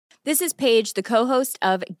This is Paige, the co-host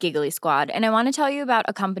of Giggly Squad, and I want to tell you about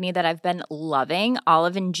a company that I've been loving,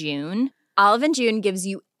 Olive and June. Olive and June gives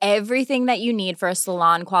you everything that you need for a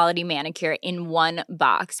salon-quality manicure in one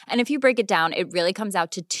box. And if you break it down, it really comes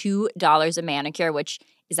out to $2 a manicure, which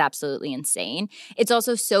is absolutely insane. It's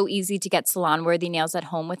also so easy to get salon-worthy nails at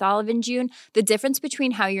home with Olive and June. The difference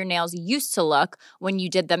between how your nails used to look when you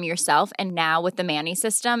did them yourself and now with the Mani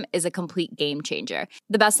system is a complete game changer.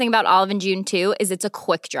 The best thing about Olive and June, too, is it's a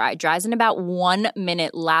quick dry. Dries in about 1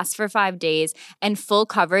 minute, lasts for 5 days, and full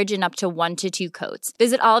coverage in up to 1 to 2 coats.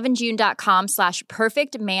 Visit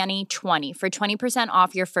oliveandjune.com/perfectmani20 for 20%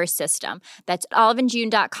 off your first system. That's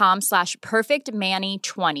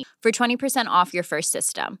oliveandjune.com/perfectmani20 for 20% off your first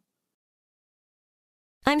system.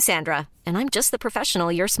 I'm Sandra, and I'm just the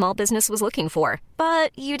professional your small business was looking for.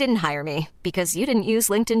 But you didn't hire me because you didn't use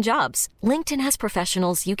LinkedIn Jobs. LinkedIn has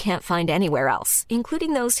professionals you can't find anywhere else,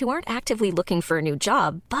 including those who aren't actively looking for a new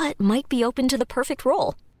job, but might be open to the perfect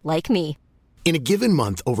role, like me. In a given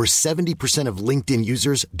month, over 70% of LinkedIn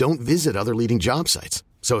users don't visit other leading job sites.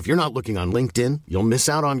 So if you're not looking on LinkedIn, you'll miss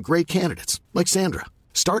out on great candidates, like Sandra.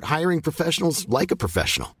 Start hiring professionals like a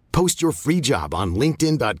professional. Post your free job on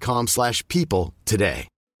linkedin.com/people today.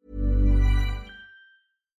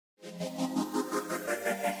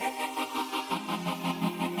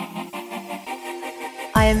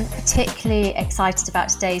 I am particularly excited about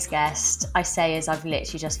today's guest. I say as I've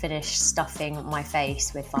literally just finished stuffing my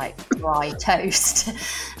face with like dry toast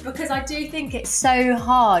because I do think it's so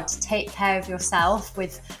hard to take care of yourself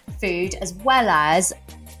with food, as well as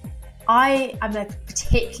I am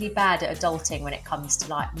particularly bad at adulting when it comes to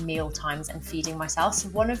like meal times and feeding myself. So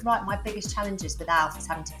one of like my biggest challenges with Alf is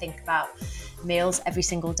having to think about meals every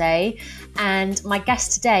single day. And my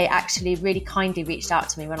guest today actually really kindly reached out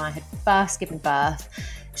to me when I had first given birth.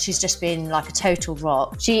 She's just been like a total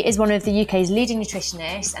rock. She is one of the UK's leading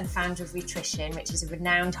nutritionists and founder of Nutrition, which is a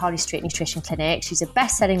renowned Harley Street nutrition clinic. She's a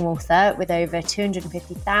best-selling author with over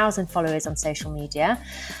 250,000 followers on social media.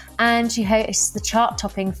 And she hosts the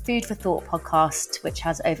chart-topping Food for Thought podcast, which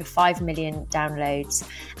has over 5 million downloads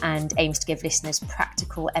and aims to give listeners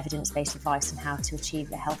practical, evidence-based advice on how to achieve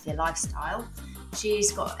a healthier lifestyle.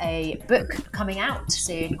 She's got a book coming out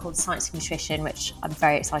soon called Science of Nutrition, which I'm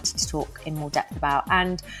very excited to talk in more depth about.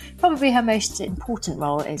 And probably her most important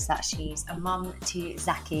role is that she's a mum to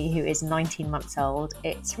Zaki, who is 19 months old.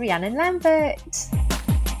 It's Rhiannon Lambert.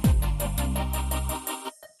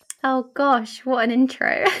 Oh gosh, what an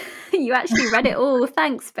intro. You actually read it all.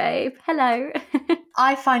 Thanks, babe. Hello.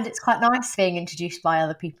 I find it's quite nice being introduced by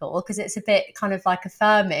other people because it's a bit kind of like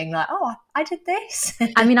affirming, like, oh, I did this.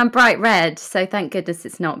 I mean, I'm bright red, so thank goodness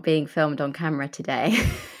it's not being filmed on camera today.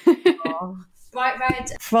 Oh. Bright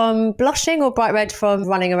red from blushing or bright red from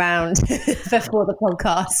running around before the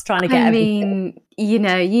podcast trying to get everything? You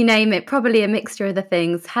know, you name it, probably a mixture of the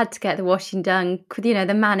things. Had to get the washing done, you know,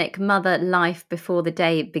 the manic mother life before the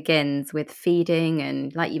day begins with feeding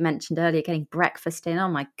and, like you mentioned earlier, getting breakfast in. Oh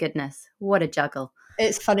my goodness, what a juggle.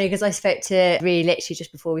 It's funny because I spoke to Rhi literally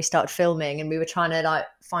just before we started filming, and we were trying to like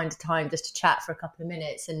find a time just to chat for a couple of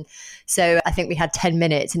minutes. And so I think we had 10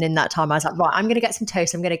 minutes. And in that time I was like, right, I'm going to get some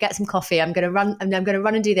toast. I'm going to get some coffee. I'm going to run and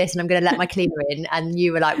do this. And I'm going to let my cleaner in. And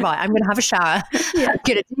you were like, right, I'm going to have a shower. Yeah. I'm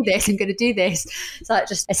going to do this. I'm going to do this. It's like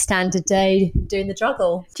just a standard day doing the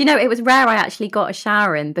juggle. Do you know, it was rare I actually got a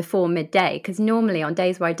shower in before midday, because normally on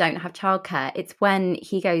days where I don't have childcare, it's when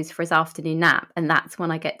he goes for his afternoon nap. And that's when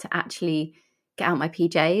I get to actually get out my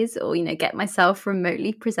PJs or, you know, get myself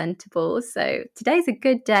remotely presentable. So today's a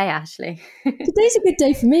good day, Ashley. Today's a good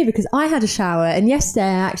day for me because I had a shower, and yesterday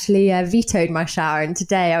I actually vetoed my shower, and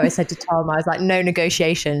today I said to Tom, I was like, no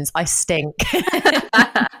negotiations, I stink.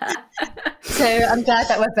 So I'm glad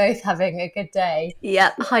that we're both having a good day.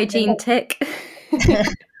 Yep, hygiene tick.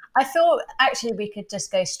 I thought actually we could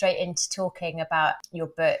just go straight into talking about your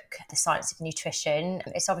book, The Science of Nutrition.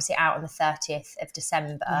 It's obviously out on the 30th of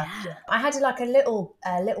December. Yeah. I had like a little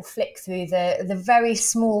flick through the very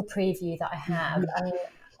small preview that I have. And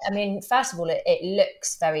I mean, first of all, it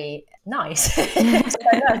looks very nice.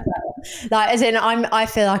 Like, as in, I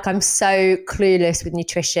feel like I'm so clueless with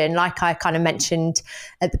nutrition. Like I kind of mentioned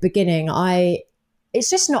at the beginning, it's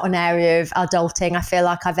just not an area of adulting I feel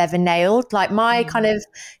like I've ever nailed. Like my kind of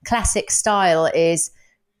classic style is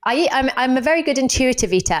I'm a very good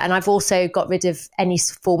intuitive eater, and I've also got rid of any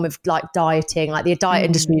form of like dieting. Like the diet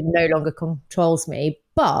industry no longer controls me,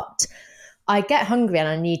 but I get hungry and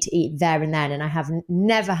I need to eat there and then, and I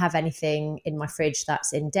never have anything in my fridge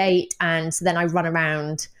that's in date. And so then I run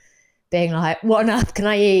around being like, what on earth can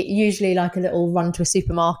I eat? Usually like a little run to a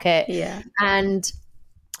supermarket. Yeah. And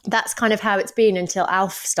that's kind of how it's been until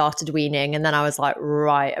Alf started weaning. And then I was like,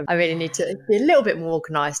 right, I really need to be a little bit more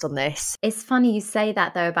organised on this. It's funny you say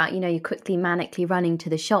that though about, you quickly manically running to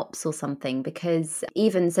the shops or something, because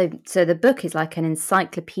even so the book is like an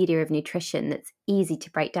encyclopedia of nutrition that's easy to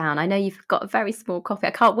break down. I know you've got a very small copy.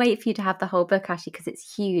 I can't wait for you to have the whole book, actually, because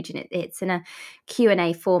it's huge and it's in a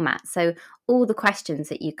Q&A format. So all the questions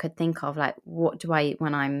that you could think of, like what do I eat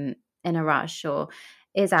when I'm in a rush, or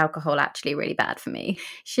is alcohol actually really bad for me?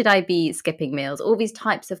 Should I be skipping meals? All these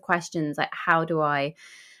types of questions, like how do I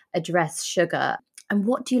address sugar? And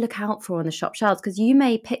what do you look out for on the shop shelves? Because you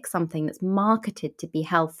may pick something that's marketed to be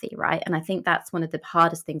healthy, right? And I think that's one of the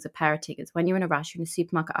hardest things of parenting is when you're in a rush, you're in the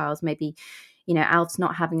supermarket aisles, maybe, Alf's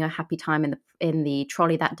not having a happy time in the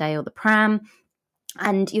trolley that day or the pram,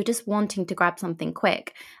 and you're just wanting to grab something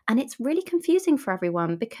quick. And it's really confusing for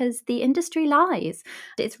everyone because the industry lies.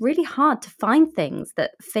 It's really hard to find things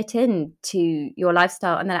that fit into your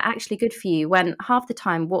lifestyle and that are actually good for you, when half the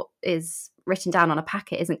time what is written down on a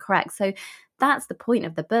packet isn't correct. So that's the point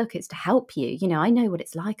of the book. It's to help you. I know what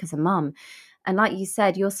it's like as a mum. And like you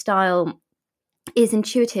said, your style is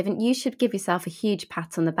intuitive, and you should give yourself a huge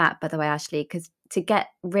pat on the back, by the way, Ashley, because to get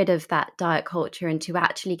rid of that diet culture and to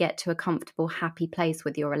actually get to a comfortable, happy place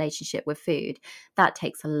with your relationship with food, that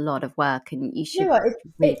takes a lot of work, and you should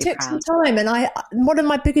it took some time. And one of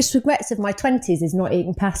my biggest regrets of my 20s is not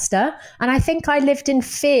eating pasta. And I think I lived in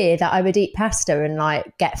fear that I would eat pasta and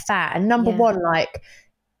like get fat. And number one, like,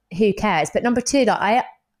 who cares? But number two, like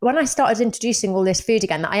when I started introducing all this food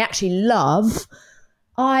again that I actually love,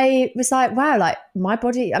 I was like, wow, like my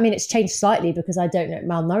body, I mean, it's changed slightly because I don't get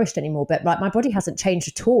malnourished anymore, but like my body hasn't changed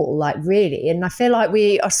at all, like really. And I feel like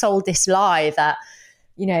we are sold this lie that,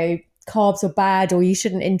 carbs are bad or you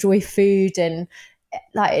shouldn't enjoy food. And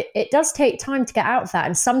like, it does take time to get out of that.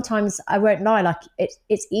 And sometimes, I won't lie, like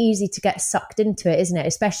it's easy to get sucked into it, isn't it?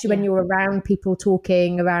 Especially when you're around people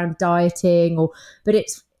talking around dieting but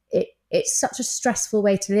it's such a stressful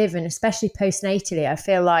way to live. And especially postnatally, I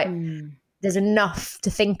feel like there's enough to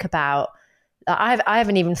think about. I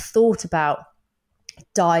haven't even thought about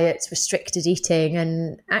diets, restricted eating,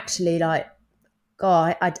 and actually, like,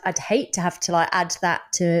 God, I'd hate to have to like add that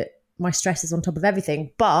to my stresses on top of everything.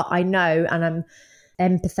 But I know, and I'm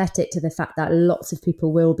empathetic to the fact that lots of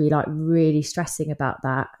people will be like really stressing about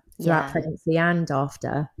that throughout pregnancy and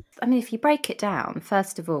after. I mean, if you break it down,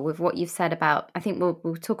 first of all, with what you've said about, I think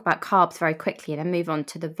we'll talk about carbs very quickly and then move on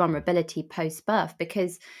to the vulnerability post-birth,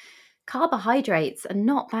 because carbohydrates are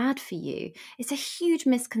not bad for you. It's a huge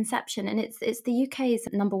misconception, and it's the UK's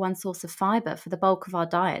number one source of fibre for the bulk of our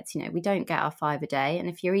diets. We don't get our 5 a day, and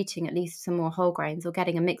if you're eating at least some more whole grains or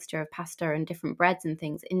getting a mixture of pasta and different breads and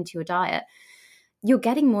things into your diet, you're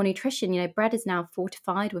getting more nutrition. Bread is now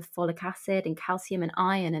fortified with folic acid and calcium and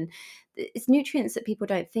iron, and it's nutrients that people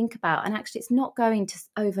don't think about. And actually, it's not going to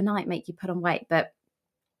overnight make you put on weight, but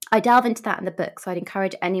I delve into that in the book. So I'd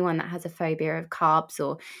encourage anyone that has a phobia of carbs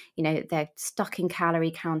or, they're stuck in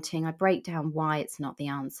calorie counting. I break down why it's not the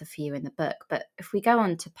answer for you in the book. But if we go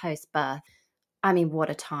on to post-birth, I mean, what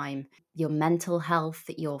a time. Your mental health,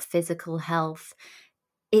 your physical health,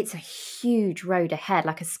 it's a huge road ahead,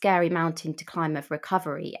 like a scary mountain to climb of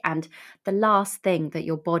recovery. And the last thing that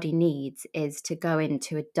your body needs is to go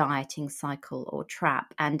into a dieting cycle or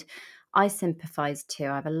trap. And I sympathize too.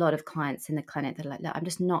 I have a lot of clients in the clinic that are like, look, I'm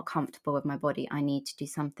just not comfortable with my body. I need to do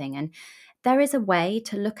something. And there is a way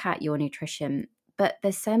to look at your nutrition, but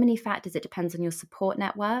there's so many factors. It depends on your support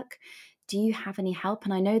network. Do you have any help?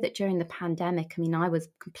 And I know that during the pandemic, I mean, I was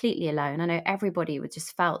completely alone. I know everybody was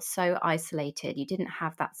just felt so isolated. You didn't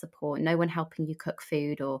have that support, no one helping you cook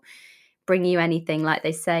food or bring you anything. Like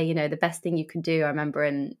they say, the best thing you can do, I remember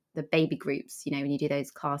in the baby groups, when you do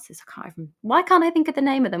those classes, why can't I think of the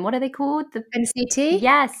name of them? What are they called? The NCT?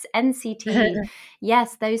 Yes, NCT.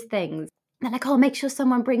 Yes, those things. They're like, oh, make sure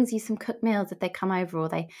someone brings you some cooked meals if they come over, or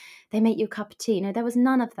they make you a cup of tea. There was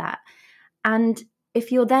none of that. And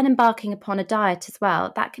if you're then embarking upon a diet as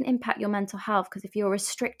well, that can impact your mental health, because if you're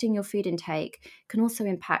restricting your food intake, it can also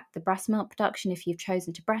impact the breast milk production if you've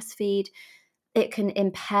chosen to breastfeed. It can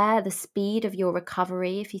impair the speed of your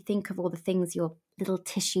recovery. If you think of all the things your little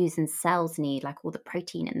tissues and cells need, like all the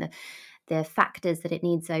protein and the factors that it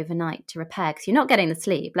needs overnight to repair, because you're not getting the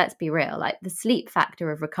sleep. Let's be real, like the sleep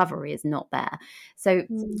factor of recovery is not there. So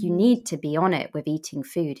you need to be on it with eating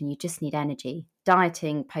food, and you just need energy.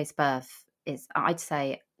 Dieting post-birth is, I'd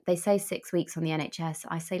say, they say 6 weeks on the NHS.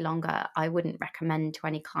 I say longer. I wouldn't recommend to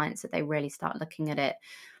any clients that they really start looking at it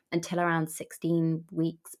until around 16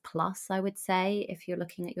 weeks plus, I would say, if you're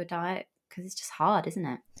looking at your diet, because it's just hard, isn't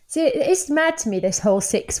it? See, it's mad to me, this whole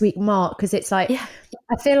 6 week mark, because it's like,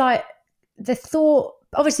 I feel like the thought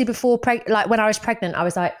obviously before, like when I was pregnant, I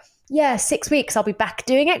was like, yeah, 6 weeks, I'll be back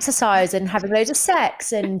doing exercise and having loads of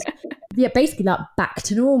sex and yeah, basically like back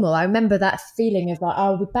to normal. I remember that feeling of like,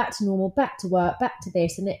 I'll be back to normal, back to work, back to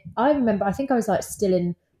this. And I remember, I think I was like still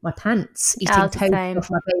in my pants eating toast off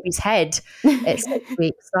my baby's head at 6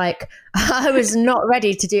 weeks. Like I was not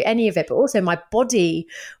ready to do any of it, but also my body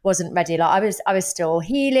wasn't ready. Like I was still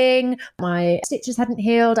healing. My stitches hadn't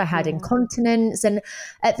healed. I had incontinence. And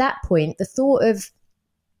at that point, the thought of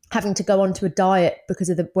having to go onto a diet because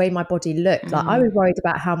of the way my body looked, like I was worried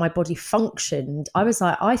about how my body functioned. I was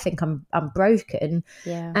like, I think I'm broken.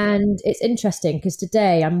 Yeah. And it's interesting because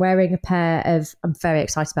today I'm wearing a pair of, I'm very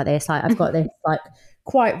excited about this. Like I've got this like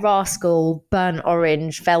quite rascal burnt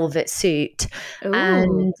orange velvet suit. Ooh.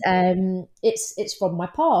 And it's from my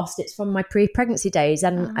past. It's from my pre-pregnancy days.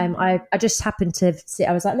 And I just happened to see,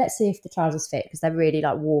 I was like, let's see if the trousers fit, because they're really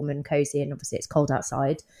like warm and cozy, and obviously it's cold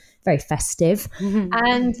outside, very festive.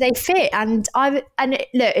 And they fit. And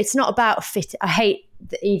look, it's not about fit. I hate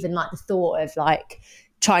even like the thought of like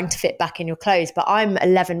trying to fit back in your clothes, but I'm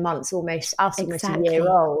 11 months, almost a year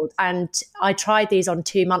old. And I tried these on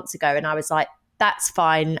 2 months ago and I was like, that's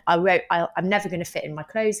fine. I'm never going to fit in my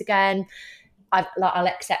clothes again. I'll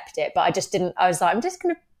accept it. But I just didn't. I was like, I'm just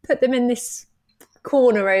going to put them in this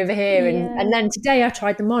corner over here. And then today I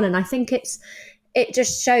tried them on, and I think it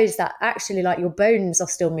just shows that actually like your bones are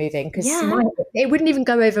still moving, because it wouldn't even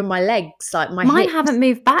go over my legs. Like mine hips haven't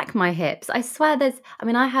moved back, my hips. I swear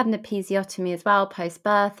I had an episiotomy as well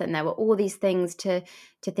post-birth, and there were all these things to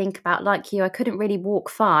think about. Like you, I couldn't really walk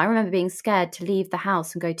far. I remember being scared to leave the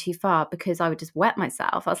house and go too far because I would just wet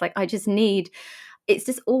myself. I was like, it's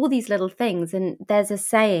just all these little things. And there's a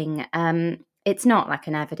saying, it's not like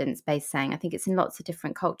an evidence-based saying. I think it's in lots of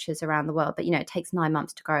different cultures around the world. But, it takes 9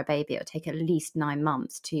 months to grow a baby. It'll take at least 9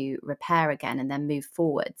 months to repair again and then move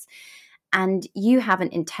forwards. And you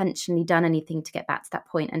haven't intentionally done anything to get back to that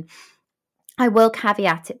point. And I will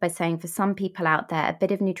caveat it by saying for some people out there, a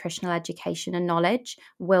bit of nutritional education and knowledge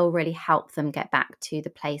will really help them get back to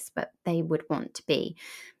the place that they would want to be.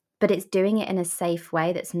 But it's doing it in a safe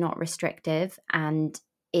way that's not restrictive and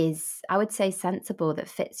is, I would say, sensible, that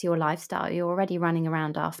fits your lifestyle. You're already running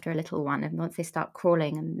around after a little one, and once they start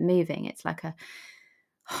crawling and moving, it's like a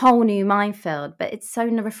whole new minefield. But it's so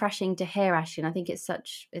refreshing to hear, Ashley, and I think it's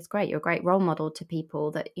great. You're a great role model to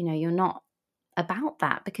people that, you're not about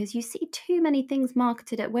that, because you see too many things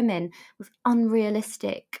marketed at women with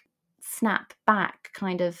unrealistic snap back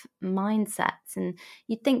kind of mindsets, and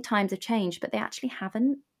you'd think times have changed, but they actually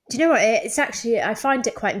haven't. Do you know what? It's actually, I find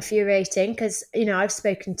it quite infuriating because, I've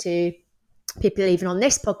spoken to people even on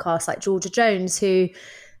this podcast like Georgia Jones who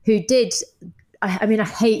did, I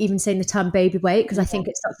hate even saying the term baby weight, because I think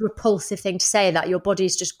it's such a repulsive thing to say, that your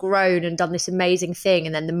body's just grown and done this amazing thing,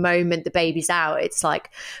 and then the moment the baby's out, it's like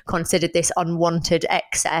considered this unwanted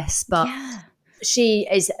excess. But she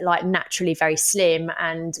is like naturally very slim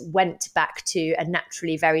and went back to a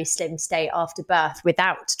naturally very slim state after birth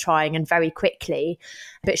without trying, and very quickly.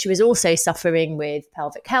 But she was also suffering with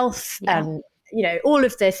pelvic health and, all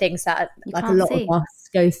of the things that like a lot of us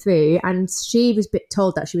go through. And she was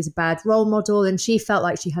told that she was a bad role model, and she felt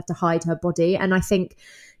like she had to hide her body. And I think,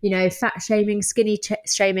 fat shaming, skinny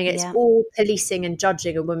shaming, it's all policing and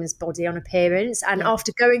judging a woman's body on appearance. And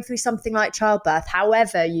after going through something like childbirth,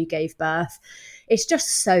 however you gave birth, it's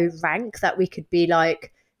just so rank that we could be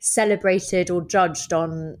like celebrated or judged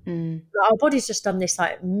on. Our body's just done this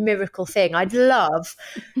like miracle thing. Do you know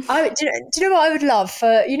what I would love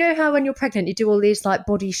for, how when you're pregnant you do all these like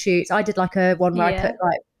body shoots? I did like one where I put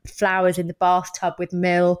like flowers in the bathtub with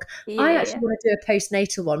milk. I actually want to do a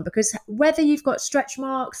postnatal one, because whether you've got stretch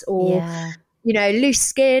marks or loose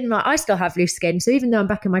skin, like I still have loose skin, so even though I'm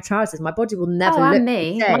back in my trousers, my body will never look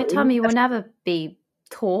me. My tummy will never be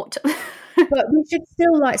taut. But we should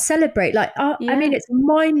still like celebrate. Like, I mean, it's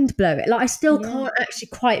mind blowing. Like, I still can't actually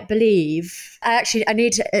quite believe. I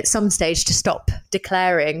need to, at some stage, to stop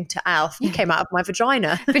declaring to Alf, "You came out of my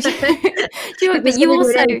vagina." But you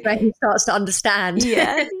also, he starts to understand.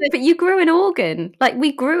 Yeah, but you grew an organ. Like,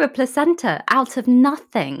 we grew a placenta out of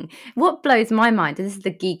nothing. What blows my mind, and this is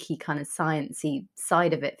the geeky kind of sciencey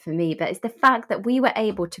side of it for me, but it's the fact that we were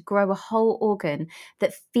able to grow a whole organ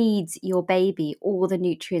that feeds your baby all the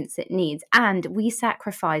nutrients it needs. And we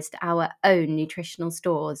sacrificed our own nutritional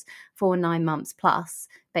stores for 9 months plus,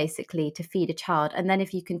 basically, to feed a child. And then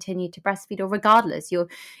if you continue to breastfeed, or regardless,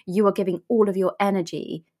 you are giving all of your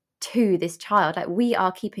energy to this child. Like, we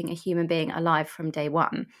are keeping a human being alive from day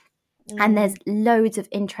one. And there's loads of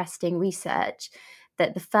interesting research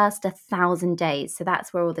that the first 1,000 days, so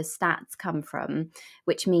that's where all the stats come from,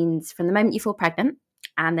 which means from the moment you fall pregnant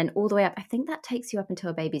and then all the way up. I think that takes you up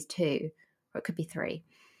until a baby's 2, or it could be 3.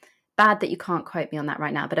 Bad that you can't quote me on that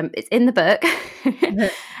right now, but it's in the book.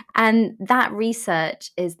 And that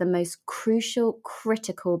research is the most crucial,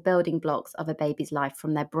 critical building blocks of a baby's life,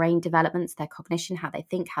 from their brain developments, their cognition, how they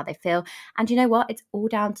think, how they feel. And you know what? It's all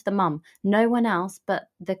down to the mum. No one else but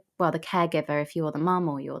the caregiver, if you're the mum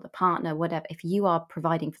or you're the partner, whatever. If you are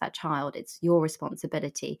providing for that child, it's your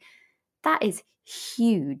responsibility. That is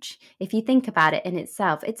huge. If you think about it in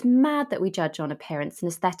itself, it's mad that we judge on appearance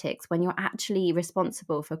and aesthetics when you're actually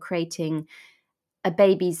responsible for creating a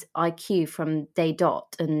baby's IQ from day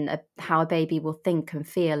dot, and how a baby will think and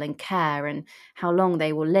feel and care, and how long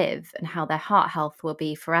they will live, and how their heart health will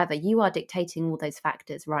be forever. You are dictating all those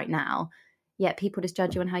factors right now, yet people just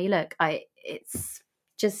judge you on how you look. It's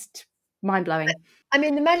just mind-blowing. I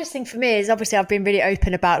mean, the maddest thing for me is, obviously I've been really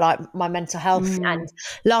open about like my mental health, and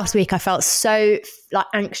last week I felt so like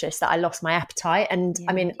anxious that I lost my appetite. And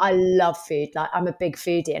I mean, I love food, like I'm a big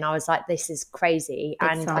foodie, and I was like, this is crazy.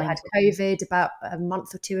 And I had COVID about a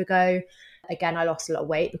month or 2 ago. Again, I lost a lot of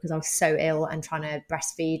weight because I was so ill and trying to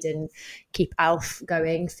breastfeed and keep Alf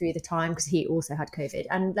going through the time, because he also had COVID.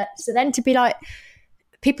 And so then to be like,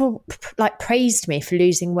 people like praised me for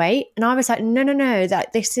losing weight, and I was like, no,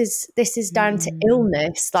 that this is down to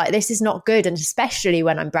illness. Like, this is not good. And especially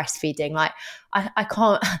when I'm breastfeeding, like I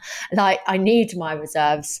can't, like, I need my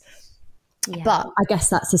reserves. Yeah. But I guess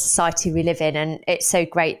that's the society we live in, and it's so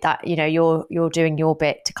great that, you know, you're doing your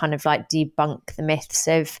bit to kind of like debunk the myths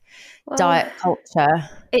of diet culture.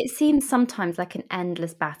 It seems sometimes like an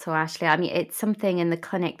endless battle, Ashley. I mean, it's something in the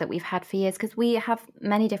clinic that we've had for years, because we have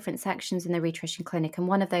many different sections in the Rituition Clinic, and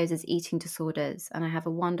one of those is eating disorders. And I have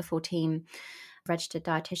a wonderful team of registered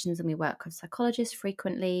dietitians, and we work with psychologists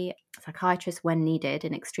frequently, psychiatrists when needed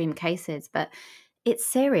in extreme cases. But it's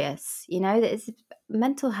serious, you know,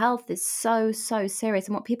 mental health is so serious.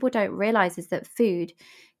 And what people don't realize is that food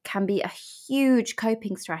can be a huge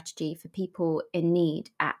coping strategy for people in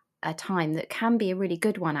need at a time that can be a really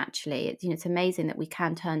good one, actually. It's amazing that we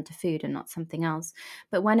can turn to food and not something else.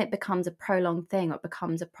 But when it becomes a prolonged thing, or it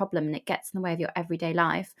becomes a problem and it gets in the way of your everyday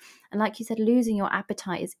life, and like you said, losing your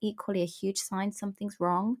appetite is equally a huge sign something's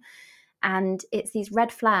wrong. And it's these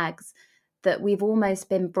red flags that we've almost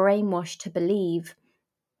been brainwashed to believe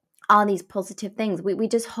are these positive things. We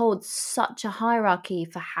just hold such a hierarchy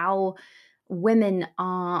for how women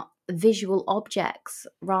are visual objects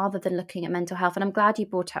rather than looking at mental health. And I'm glad you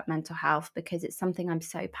brought up mental health, because it's something I'm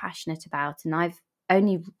so passionate about. And I've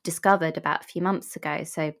only discovered about a few months ago.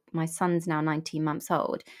 So my son's now 19 months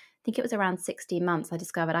old. I think it was around 16 months I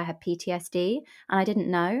discovered I had PTSD, and I didn't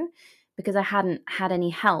know, because I hadn't had any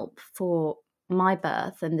help for my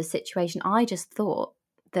birth and the situation. I just thought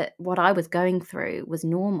that what I was going through was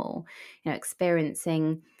normal,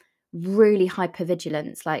 experiencing really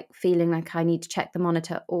hypervigilance, like feeling like I need to check the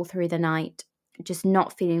monitor all through the night, just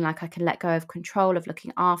not feeling like I can let go of control of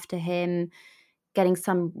looking after him, getting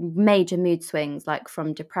some major mood swings, like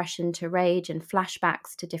from depression to rage and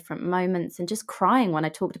flashbacks to different moments, and just crying when I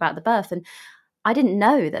talked about the birth. And I didn't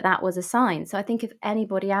know that that was a sign. So I think if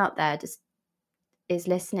anybody out there just is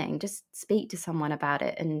listening, just speak to someone about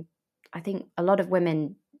it. And I think a lot of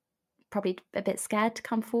women probably a bit scared to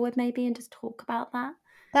come forward maybe and just talk about that.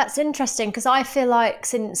 That's interesting, because I feel like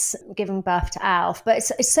since giving birth to Alf, but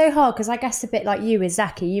it's so hard, because I guess a bit like you with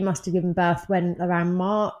Zaki, you must have given birth when around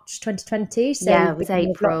March 2020. So yeah, it was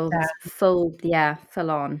April, full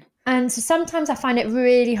on. And so sometimes I find it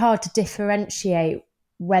really hard to differentiate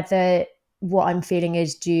whether what I'm feeling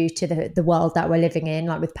is due to the world that we're living in,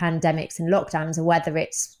 like with pandemics and lockdowns, or whether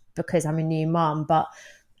it's because I'm a new mum. But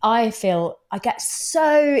I feel I get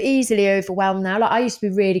so easily overwhelmed now. Like, I used to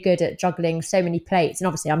be really good at juggling so many plates, and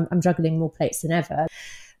obviously I'm juggling more plates than ever.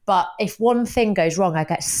 But if one thing goes wrong, I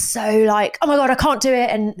get so like, oh my God, I can't do it.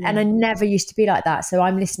 And I never used to be like that. So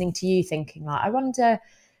I'm listening to you thinking like, I wonder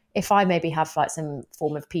if I maybe have like some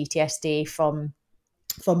form of PTSD from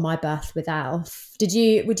my birth with Alf. Would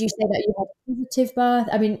you say that you had a positive birth?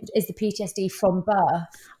 I mean, is the PTSD from birth?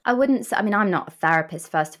 I wouldn't say, I mean, I'm not a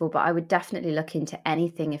therapist, first of all, but I would definitely look into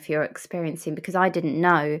anything if you're experiencing, because I didn't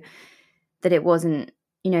know that it wasn't,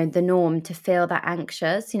 the norm to feel that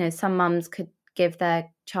anxious. Some mums could give their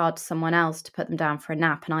child to someone else to put them down for a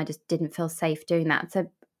nap, and I just didn't feel safe doing that.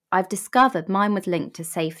 So I've discovered mine was linked to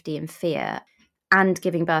safety and fear, and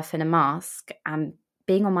giving birth in a mask, and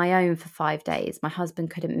being on my own for 5 days. My husband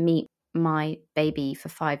couldn't meet my baby for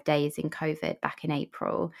 5 days in COVID back in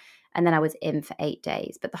April. And then I was in for 8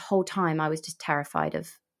 days. But the whole time I was just terrified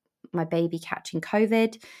of my baby catching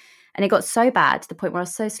COVID. And it got so bad to the point where I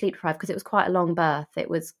was so sleep deprived, because it was quite a long birth. It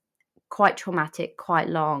was quite traumatic, quite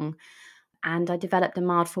long. and I developed a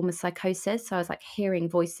mild form of psychosis. So I was like hearing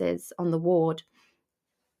voices on the ward.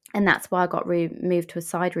 And that's why I got moved to a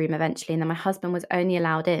side room eventually. And then my husband was only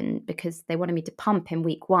allowed in because they wanted me to pump in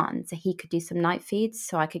week 1 so he could do some night feeds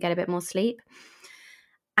so I could get a bit more sleep.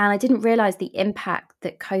 And I didn't realise the impact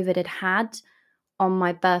that COVID had on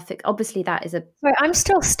my birth. Obviously, that is Sorry, I'm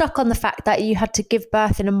still stuck on the fact that you had to give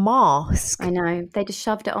birth in a mask. I know. They just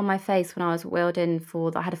shoved it on my face when I was wheeled in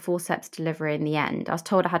I had a forceps delivery in the end. I was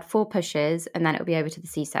told I had 4 pushes and then it would be over to the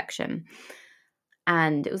C-section.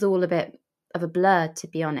 And it was all a bit of a blur, to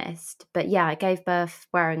be honest. But yeah, I gave birth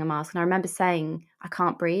wearing a mask. And I remember saying, I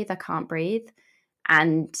can't breathe.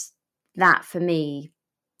 And that for me,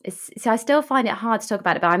 so I still find it hard to talk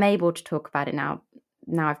about it, but I'm able to talk about it now.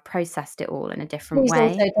 Now I've processed it all in a different way.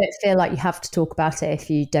 Also don't feel like you have to talk about it if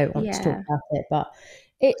you don't want to talk about it. But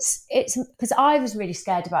it's because I was really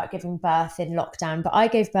scared about giving birth in lockdown, but I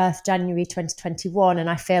gave birth January 2021, and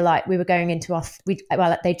I feel like we were going into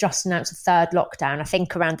they just announced a 3rd lockdown, I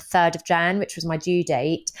think around the 3rd of Jan, which was my due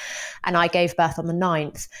date, and I gave birth on the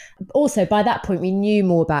 9th. Also, by that point, we knew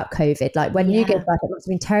more about COVID. Like when you gave birth, it must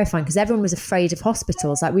have been terrifying because everyone was afraid of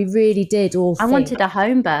hospitals. Like we really did all I wanted a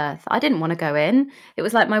home birth. I didn't want to go in. It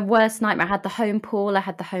was like my worst nightmare. I had the home pool, I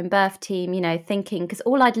had the home birth team, thinking, because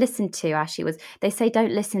all I'd listened to, Ashley, was they say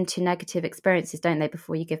don't listen to negative experiences, don't they,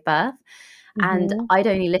 before you give birth? And I'd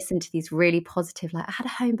only listened to these really positive, like I had a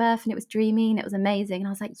home birth and it was dreamy and it was amazing. And I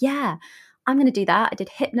was like, yeah, I'm going to do that. I did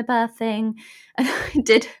hypnobirthing and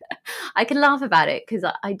I can laugh about it because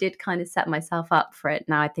I did kind of set myself up for it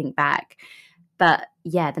now I think back. But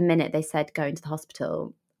yeah, the minute they said go into the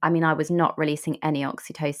hospital, I mean, I was not releasing any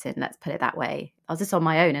oxytocin, let's put it that way. I was just on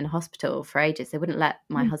my own in a hospital for ages. They wouldn't let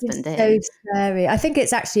my husband in. So scary. I think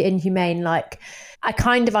it's actually inhumane. Like, I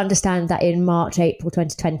kind of understand that in March, April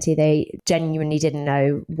 2020, they genuinely didn't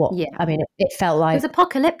know what. Yeah. I mean, it felt like. It was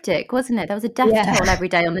apocalyptic, wasn't it? There was a death toll every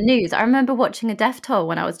day on the news. I remember watching a death toll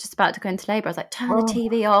when I was just about to go into labour. I was like, turn the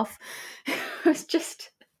TV off. It was just.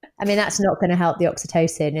 I mean, that's not going to help the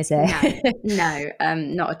oxytocin, is it? No,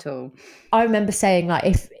 not at all. I remember saying, like,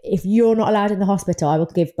 if you're not allowed in the hospital, I will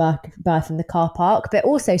give birth in the car park. But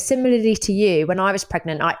also, similarly to you, when I was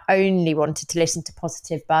pregnant, I only wanted to listen to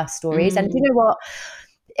positive birth stories. And you know what?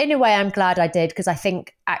 In a way, I'm glad I did, because I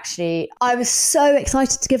think actually I was so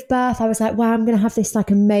excited to give birth. I was like, wow, I'm going to have this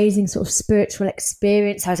like amazing sort of spiritual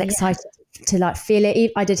experience. I was excited to like feel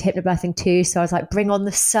it. I did hypnobirthing too, so I was like, bring on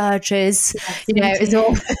the surges. Yes, it was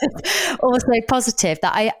all also positive.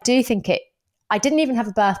 That I do think I didn't even have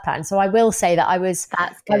a birth plan, so I will say that I was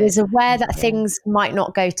aware that things might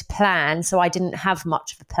not go to plan, so I didn't have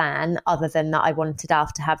much of a plan other than that I wanted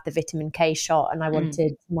Alf to have the vitamin K shot, and I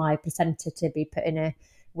wanted my placenta to be put in a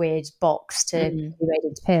weird box to be made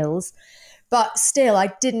into pills. But still,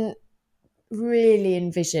 I didn't really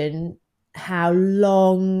envision how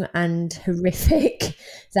long and horrific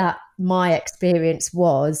that my experience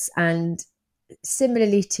was. And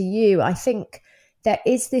similarly to you, I think there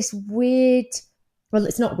is this weird, well,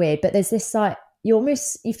 it's not weird, but there's this like, you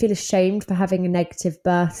feel ashamed for having a negative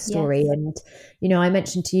birth story. Yes. And, I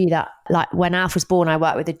mentioned to you that like when Alf was born, I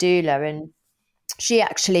worked with a doula, and she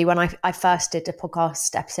actually, when I first did a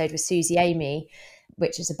podcast episode with Susie Amy,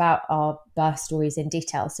 which is about our birth stories in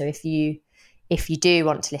detail. So if you do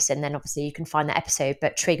want to listen, then obviously you can find that episode,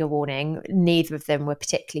 but trigger warning, neither of them were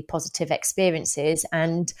particularly positive experiences.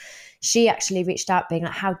 And she actually reached out being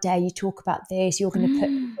like, how dare you talk about this? You're going to put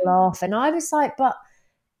people off. And I was like, but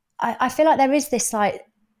I feel like there is this like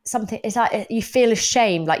something, it's like you feel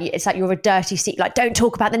ashamed, like it's like you're a dirty secret, like don't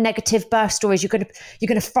talk about the negative birth stories. You're going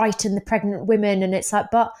to frighten the pregnant women. And it's like,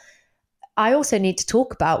 but I also need to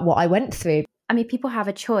talk about what I went through. I mean, people have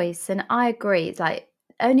a choice, and I agree. It's like,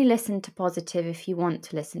 only listen to positive if you want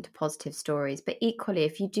to listen to positive stories. But equally,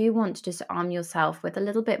 if you do want to just arm yourself with a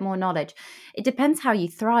little bit more knowledge, it depends how you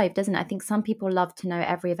thrive, doesn't it? I think some people love to know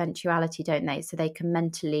every eventuality, don't they? So they can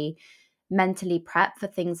mentally prep for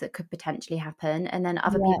things that could potentially happen. And then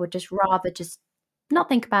other people just rather just not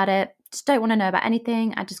think about it, just don't want to know about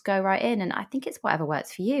anything, and just go right in. And I think it's whatever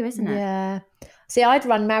works for you, isn't it? Yeah. See, I'd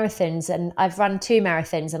run marathons, and I've run 2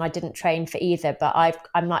 marathons, and I didn't train for either, but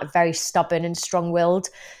I'm like very stubborn and strong-willed.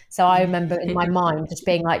 So I remember in my mind just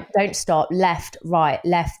being like, don't stop, left, right.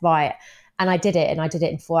 And I did it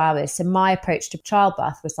in 4 hours. So my approach to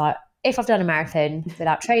childbirth was like, if I've done a marathon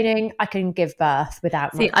without training, I can give birth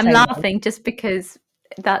without training. I'm laughing just because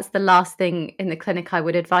that's the last thing in the clinic I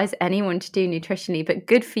would advise anyone to do nutritionally, but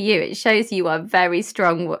good for you. It shows you are very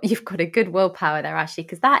strong. You've got a good willpower there, Ashley,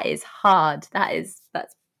 because that is hard. That's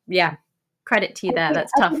Credit to you there.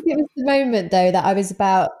 That's I tough. think it was the moment, though, that I was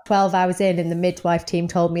about 12 hours in and the midwife team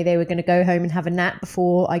told me they were going to go home and have a nap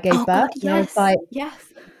before I gave birth. God, and I was yes. like,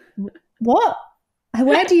 Yes. what?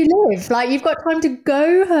 Where do you live? Like, you've got time to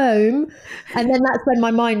go home. And then that's when my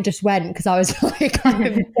mind just went, because I was like,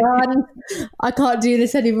 I'm done. I can't do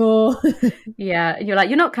this anymore. Yeah. You're like,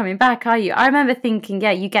 you're not coming back, are you? I remember thinking,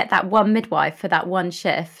 yeah, you get that one midwife for that one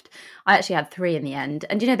shift. I actually had 3 in the end.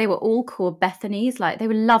 And, they were all called Bethanies. Like, they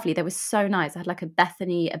were lovely. They were so nice. I had like a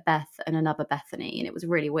Bethany, a Beth, and another Bethany. And it was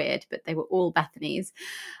really weird, but they were all Bethanies.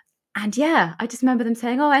 And yeah, I just remember them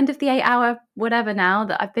saying, end of the 8-hour whatever now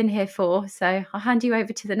that I've been here for. So I'll hand you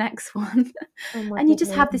over to the next one. And you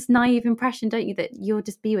just have this naive impression, don't you, that you'll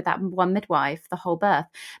just be with that one midwife the whole birth.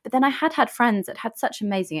 But then I had friends that had such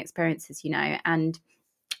amazing experiences, and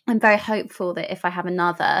I'm very hopeful that if I have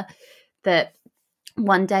another, that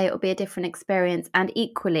one day it will be a different experience. And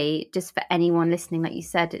equally, just for anyone listening, like you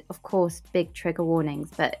said, of course, big trigger warnings,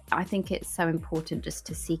 but I think it's so important just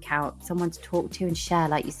to seek out someone to talk to and share,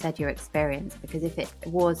 like you said, your experience, because if it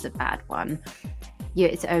was a bad one,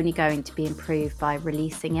 it's only going to be improved by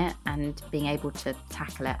releasing it and being able to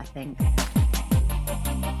tackle it, I think.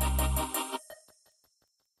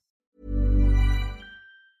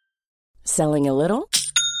 Selling a little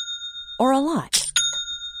or a lot?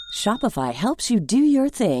 Shopify helps you do your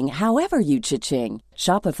thing however you cha-ching.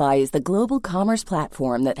 Shopify is the global commerce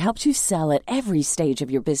platform that helps you sell at every stage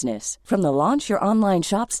of your business. From the launch your online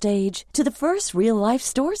shop stage to the first real-life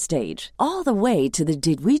store stage, all the way to the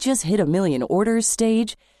did we just hit a million orders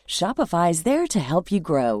stage. Shopify's there to help you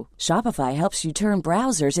grow. Shopify helps you turn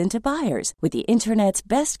browsers into buyers with the internet's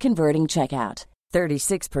best converting checkout.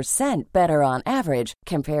 36% better on average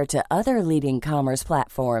compared to other leading commerce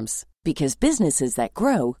platforms. Because businesses that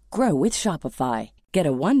grow, grow with Shopify. Get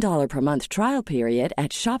a $1 per month trial period at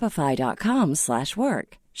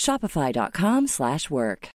shopify.com/work.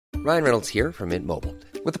 Shopify.com/work. Ryan Reynolds here from Mint Mobile.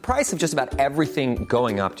 With the price of just about everything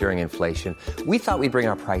going up during inflation, we thought we'd bring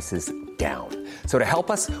our prices down. So to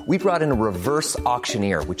help us, we brought in a reverse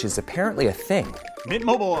auctioneer, which is apparently a thing. Mint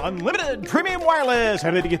Mobile Unlimited Premium Wireless.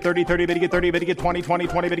 How to get 30, 30, bit to get 30, bit to get 20, 20,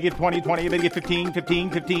 20, bit to get 20, 20, bit to get 15,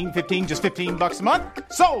 15, 15, 15, just $15 a month?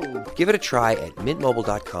 Sold! Give it a try at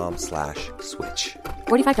mintmobile.com/switch.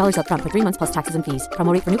 $45 up front for 3 months plus taxes and fees.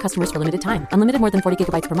 Promo rate for new customers for limited time. Unlimited more than 40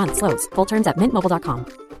 gigabytes per month. Slows full terms at mintmobile.com.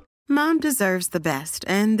 Mom deserves the best,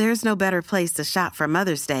 and there's no better place to shop for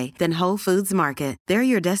Mother's Day than Whole Foods Market. They're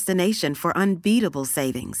your destination for unbeatable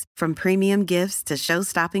savings, from premium gifts to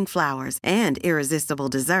show-stopping flowers and irresistible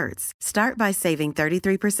desserts. Start by saving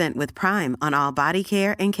 33% with Prime on all body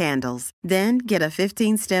care and candles. Then get a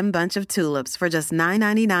 15-stem bunch of tulips for just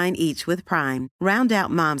 $9.99 each with Prime. Round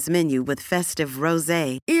out Mom's menu with festive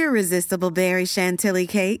rosé, irresistible berry chantilly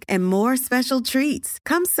cake, and more special treats.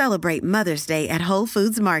 Come celebrate Mother's Day at Whole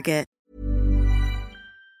Foods Market.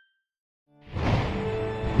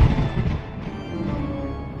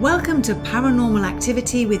 Welcome to Paranormal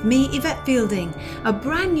Activity with me, Yvette Fielding, a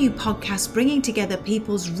brand new podcast bringing together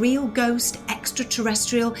people's real ghost,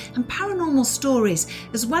 extraterrestrial and paranormal stories,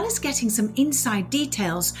 as well as getting some inside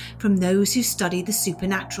details from those who study the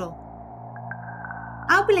supernatural.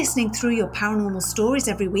 I'll be listening through your paranormal stories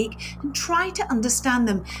every week and try to understand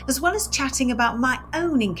them, as well as chatting about my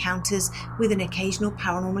own encounters with an occasional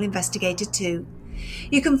paranormal investigator too.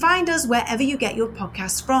 You can find us wherever you get your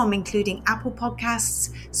podcasts from, including Apple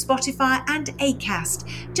Podcasts, Spotify and Acast.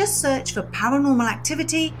 Just search for Paranormal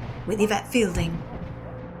Activity with Yvette Fielding.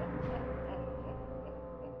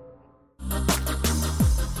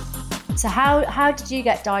 So how did you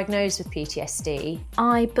get diagnosed with PTSD?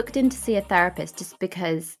 I booked in to see a therapist just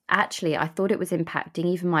because actually I thought it was impacting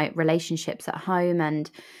even my relationships at home,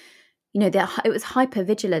 and it was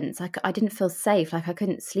hypervigilance. Like, I didn't feel safe. Like, I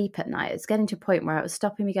couldn't sleep at night. It was getting to a point where it was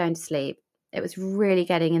stopping me going to sleep. It was really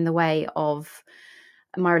getting in the way of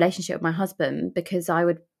my relationship with my husband, because I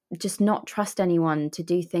would just not trust anyone to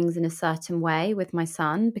do things in a certain way with my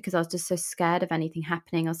son, because I was just so scared of anything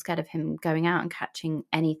happening. I was scared of him going out and catching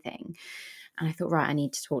anything. And I thought, right, I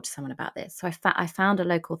need to talk to someone about this. So I found a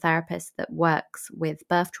local therapist that works with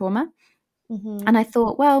birth trauma. Mm-hmm. And I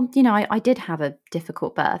thought, well, I did have a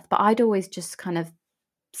difficult birth, but I'd always just kind of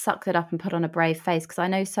sucked it up and put on a brave face, because I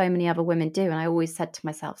know so many other women do. And I always said to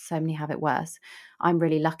myself, so many have it worse. I'm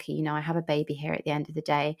really lucky. I have a baby here at the end of the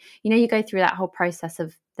day. You go through that whole process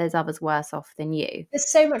of there's others worse off than you.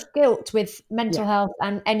 There's so much guilt with mental health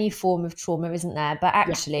and any form of trauma, isn't there? But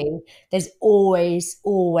actually, there's always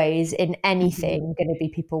in anything going to be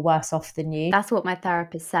people worse off than you. That's what my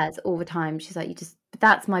therapist says all the time. She's like,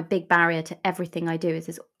 that's my big barrier to everything I do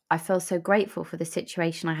is I feel so grateful for the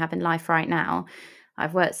situation I have in life right now.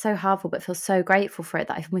 I've worked so hard for, but feel so grateful for it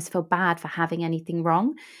that I almost feel bad for having anything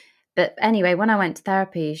wrong. But anyway, when I went to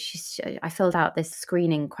therapy, I filled out this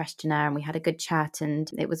screening questionnaire and we had a good chat, and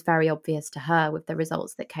it was very obvious to her with the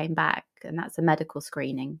results that came back. And that's a medical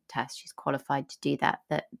screening test. She's qualified to do that.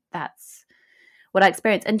 That's what I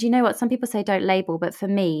experienced. And do you know what? Some people say don't label, but for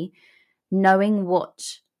me, knowing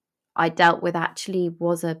what I dealt with actually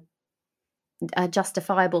was a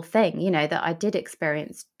justifiable thing, that I did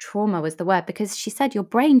experience. Trauma was the word, because she said your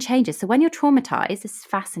brain changes. So when you're traumatized, this is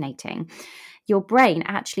fascinating, your brain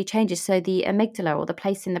actually changes. So the amygdala, or the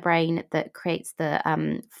place in the brain that creates the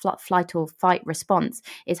flight or fight response,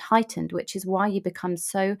 is heightened, which is why you become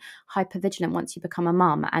so hypervigilant once you become a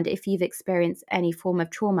mum. And if you've experienced any form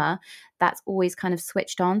of trauma, that's always kind of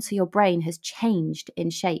switched on. So your brain has changed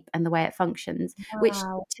in shape and the way it functions, which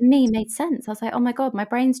to me made sense. I was like, oh my God, my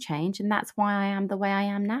brain's changed. And that's why I am the way I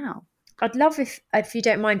am now. I'd love if you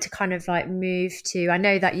don't mind to kind of like move to, I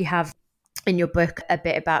know that you have in your book a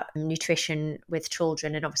bit about nutrition with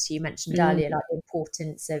children, and obviously you mentioned earlier like the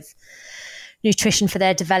importance of nutrition for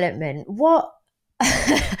their development. What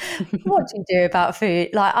do you do about food?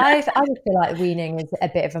 Like I would feel like weaning is a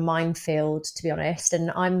bit of a minefield, to be honest, and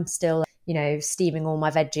I'm still steaming all my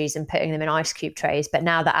veggies and putting them in ice cube trays. But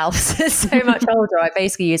now that Alf is so much older, I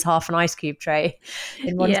basically use half an ice cube tray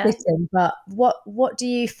in one sitting. But what do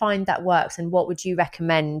you find that works, and what would you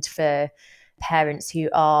recommend for parents who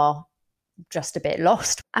are just a bit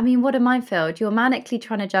lost? I mean, what a minefield. You're manically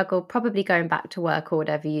trying to juggle probably going back to work or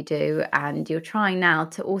whatever you do, and you're trying now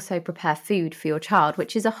to also prepare food for your child,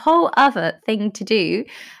 which is a whole other thing to do.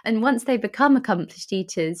 And once they become accomplished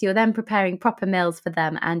eaters, you're then preparing proper meals for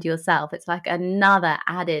them and yourself. It's like another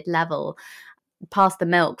added level past the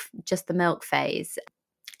milk, just the milk phase.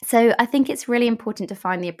 So I think it's really important to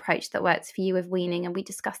find the approach that works for you with weaning. And we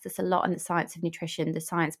discuss this a lot in the science of nutrition, the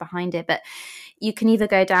science behind it. But you can either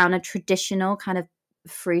go down a traditional kind of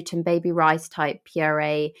fruit and baby rice type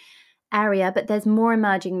puree area, but there's more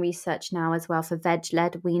emerging research now as well for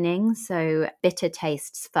veg-led weaning. So bitter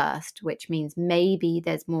tastes first, which means maybe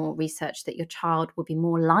there's more research that your child will be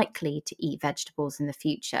more likely to eat vegetables in the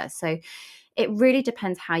future. So it really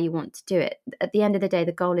depends how you want to do it. At the end of the day,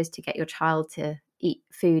 the goal is to get your child to eat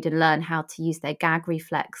food and learn how to use their gag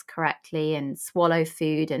reflex correctly and swallow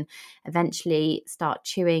food and eventually start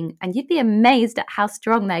chewing. And you'd be amazed at how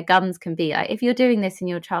strong their gums can be. Like if you're doing this and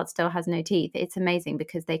your child still has no teeth, it's amazing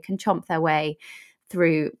because they can chomp their way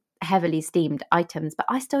through heavily steamed items. But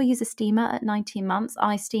I still use a steamer at 19 months.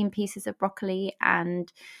 I steam pieces of broccoli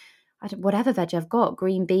and whatever veg I've got,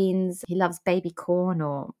 green beans. He loves baby corn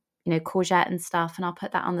or courgette and stuff, and I'll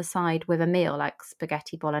put that on the side with a meal like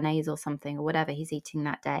spaghetti bolognese or something, or whatever he's eating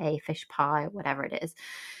that day, fish pie or whatever it is,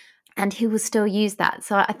 and he will still use that.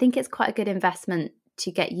 So I think it's quite a good investment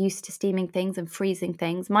to get used to steaming things and freezing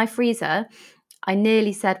things. My freezer, I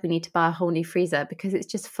nearly said we need to buy a whole new freezer because it's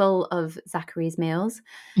just full of Zachary's meals.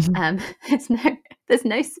 There's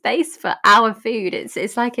no space for our food.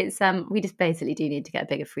 It's like we just basically do need to get a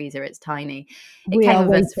bigger freezer. It's tiny. We are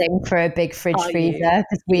waiting for a big fridge freezer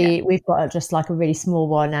because we've got just like a really small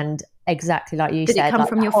one, and exactly like you said. Did it come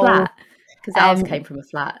from your flat? Because ours came from a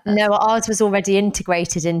flat. No, ours was already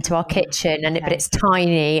integrated into our kitchen, but it's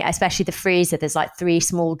tiny, especially the freezer. There's like 3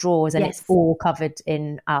 small drawers and it's all covered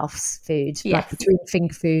in Alf's food, like between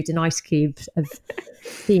finger food and ice cubes of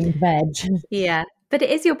steamed veg. Yeah, but it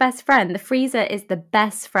is your best friend. The freezer is the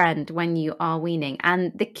best friend when you are weaning.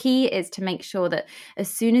 And the key is to make sure that as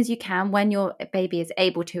soon as you can, when your baby is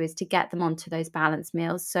able to, is to get them onto those balanced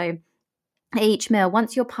meals. So each meal,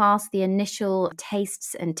 once you're past the initial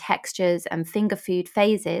tastes and textures and finger food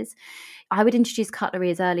phases, I would introduce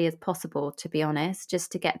cutlery as early as possible, to be honest,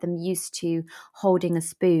 just to get them used to holding a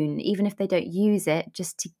spoon, even if they don't use it,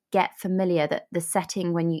 just to get familiar that the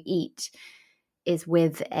setting when you eat is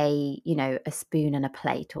with a spoon and a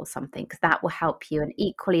plate or something, because that will help you. And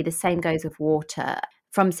equally, the same goes with water.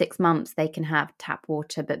 From 6 months, they can have tap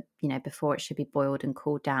water, but, before it should be boiled and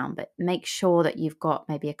cooled down. But make sure that you've got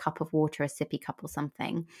maybe a cup of water, a sippy cup or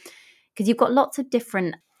something, because you've got lots of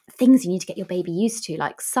different things you need to get your baby used to,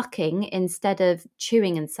 like sucking instead of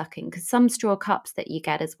chewing and sucking. Because some straw cups that you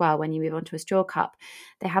get as well, when you move on to a straw cup,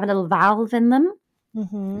 they have a little valve in them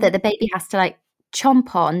that the baby has to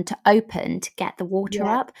chomp on to open to get the water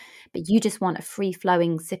up. But you just want a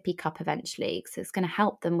free-flowing sippy cup eventually. So it's going to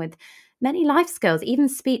help them with many life skills. Even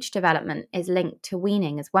speech development is linked to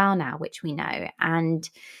weaning as well now, which we know. And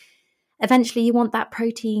eventually you want that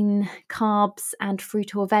protein, carbs and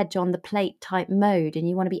fruit or veg on the plate type mode. And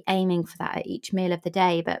you want to be aiming for that at each meal of the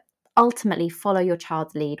day. But ultimately follow your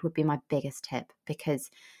child's lead would be my biggest tip,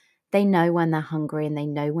 because they know when they're hungry and they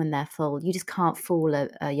know when they're full. You just can't fool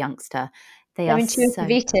a youngster. They're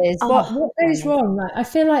intuitive eaters. What goes wrong? Like, I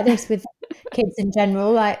feel like this with kids in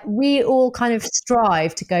general. Like, we all kind of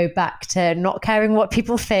strive to go back to not caring what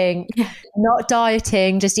people think, not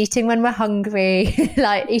dieting, just eating when we're hungry,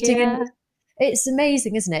 like eating. It's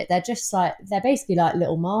amazing, isn't it? They're just like, they're basically like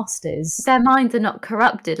little masters. Their minds are not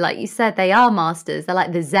corrupted. Like you said, they are masters. They're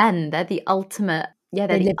like the Zen. They're the ultimate. Yeah,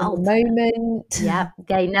 they live in the moment. Yeah,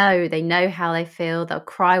 they know how they feel. They'll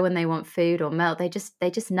cry when they want food or milk. They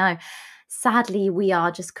just know. Sadly, we are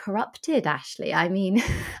just corrupted, Ashley. I mean,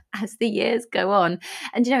 as the years go on,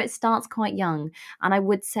 and you know, it starts quite young. And I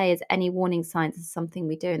would say, as any warning signs, is something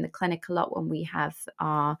we do in the clinic a lot when we have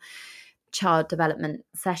our child development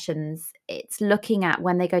sessions. It's looking at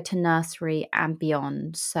when they go to nursery and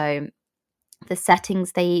beyond. So the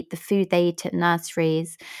settings they eat, the food they eat at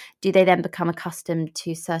nurseries, do they then become accustomed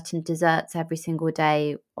to certain desserts every single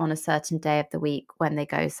day on a certain day of the week when they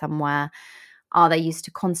go somewhere? Are they used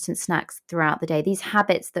to constant snacks throughout the day? These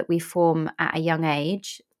habits that we form at a young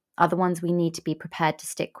age are the ones we need to be prepared to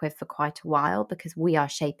stick with for quite a while, because we are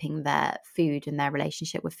shaping their food and their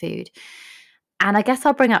relationship with food. And I guess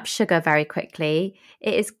I'll bring up sugar very quickly.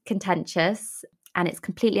 It is contentious and it's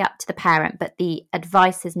completely up to the parent, but the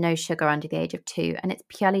advice is no sugar under the age of 2. And it's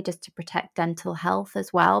purely just to protect dental health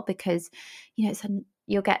as well, because, you know,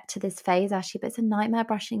 you'll get to this phase, Ashley, but it's a nightmare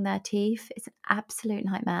brushing their teeth. It's an absolute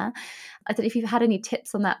nightmare. I don't know if you've had any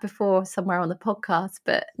tips on that before somewhere on the podcast,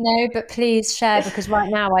 but... No, but please share, because right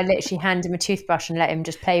now I literally hand him a toothbrush and let him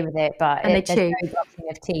just play with it, but there's no brushing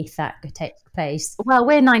of teeth that takes place. Well,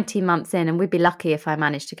 we're 19 months in and we'd be lucky if I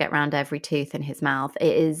managed to get round every tooth in his mouth.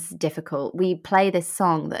 It is difficult. We play this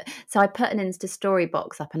song so I put an Insta story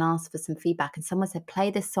box up and asked for some feedback, and someone said,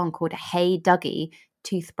 play this song called Hey Dougie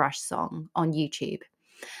toothbrush song on YouTube.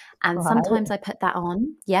 And sometimes I put that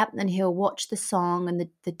on, and he'll watch the song and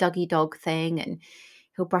the Dougie dog thing, and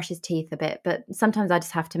he'll brush his teeth a bit. But sometimes I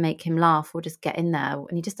just have to make him laugh or just get in there,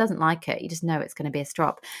 and he just doesn't like it. You just know it's going to be a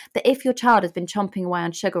strop. But if your child has been chomping away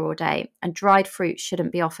on sugar all day, and dried fruit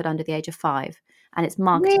shouldn't be offered under the age of 5, and it's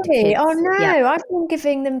marketed to kids. Oh no, I've been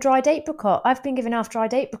giving them dried apricot. I've been giving Alf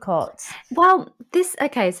dried apricots. Well, this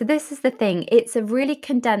is the thing. It's a really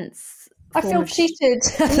condensed... I feel cheated.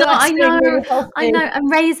 No, I know. And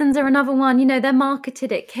raisins are another one. You know, they're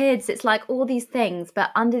marketed at kids. It's like all these things.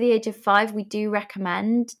 But under the age of 5, we do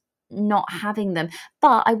recommend not having them.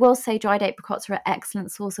 But I will say dried apricots are an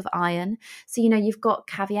excellent source of iron. So, you know, you've got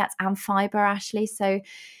caveats and fibre, Ashley. So,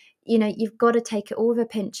 you know, you've got to take it all with a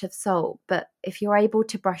pinch of salt. But if you're able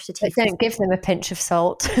to brush the teeth... But don't give them a pinch of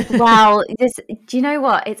salt. Well, do you know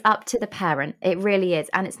what? It's up to the parent. It really is.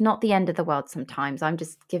 And it's not the end of the world sometimes. I'm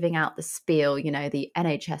just giving out the spiel, you know, the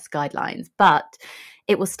NHS guidelines. But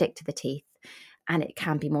it will stick to the teeth. And it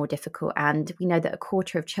can be more difficult. And we know that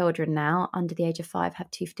 1/4 of children now under the age of 5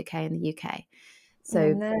 have tooth decay in the UK.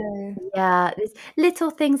 So, yeah, there's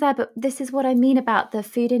little things there. But this is what I mean about the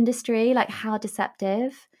food industry, like how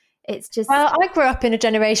deceptive. It's just... Well, I grew up in a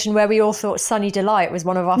generation where we all thought Sunny Delight was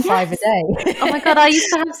one of our 5 a day. Oh my God, I used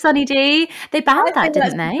to have Sunny D. They banned that,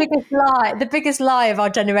 didn't they? The biggest lie of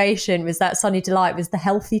our generation was that Sunny Delight was the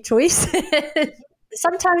healthy choice.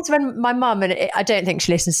 Sometimes when my mum, and I don't think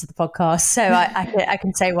she listens to the podcast, so I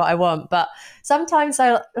can say what I want, but sometimes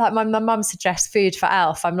my mum suggests food for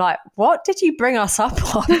Alf. I'm like, what did you bring us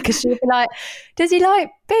up on? Because she'd be like, does he like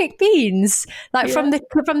baked beans? From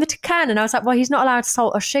the can? And I was like, well, he's not allowed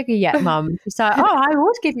salt or sugar yet, Mum. She's like, oh, I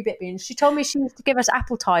would give you baked beans. She told me she used to give us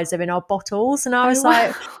appetizer in our bottles, and I was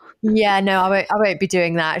like... Yeah, no, I won't be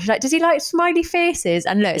doing that. She's like, does he like smiley faces?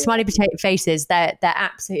 And look, smiley potato faces, they're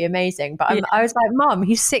absolutely amazing. But I was like, Mum,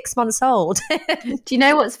 he's 6 months old. Do you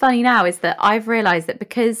know what's funny now is that I've realised that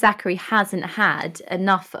because Zachary hasn't had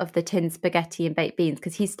enough of the tin spaghetti and baked beans,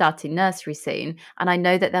 because he's starting nursery soon, and I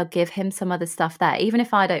know that they'll give him some other stuff there, even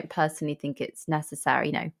if I don't personally think it's necessary,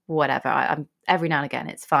 you know, whatever. I'm every now and again,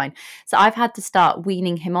 it's fine. So I've had to start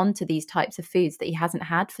weaning him onto these types of foods that he hasn't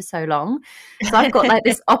had for so long. So I've got like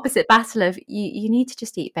this opposite battle of you need to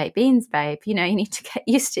just eat baked beans, babe. You know, you need to get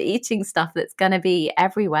used to eating stuff that's going to be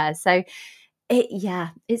everywhere. So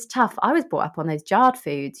it's tough. I was brought up on those jarred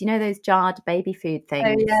foods, you know, those jarred baby food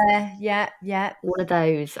things. Oh, yeah. All of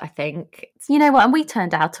those, I think. You know what? And we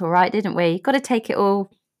turned out all right, didn't we? Got to take it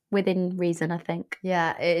all within reason, I think.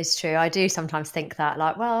 Yeah, it is true. I do sometimes think that,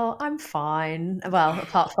 like, well, I'm fine. Well,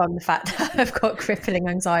 apart from the fact that I've got crippling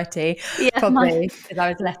anxiety, probably because I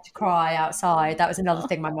was left to cry outside. That was another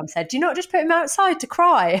thing my mum said. Do you not just put him outside to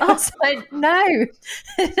cry? I was like, no,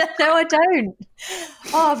 no, I don't.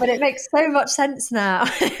 Oh, but it makes so much sense now.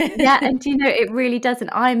 Yeah, and you know, it really doesn't.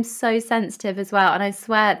 I'm so sensitive as well. And I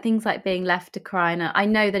swear things like being left to cry, and I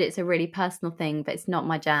know that it's a really personal thing, but it's not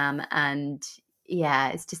my jam. And yeah,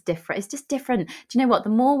 it's just different. It's just different. Do you know what? The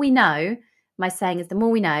more we know, my saying is the more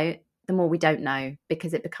we know, the more we don't know,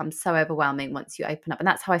 because it becomes so overwhelming once you open up. And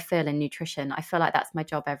that's how I feel in nutrition. I feel like that's my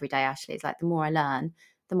job every day, Ashley. It's like the more I learn,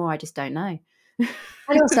 the more I just don't know.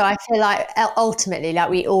 And also I feel like ultimately, like,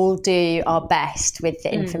 we all do our best with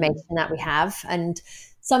the information that we have. And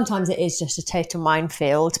sometimes it is just a total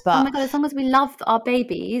minefield. But oh my God, as long as we love our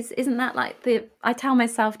babies, isn't that like I tell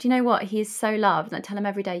myself, do you know what? He is so loved. And I tell him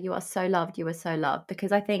every day, you are so loved. You are so loved.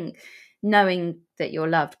 Because I think knowing that you're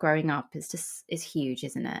loved growing up is huge,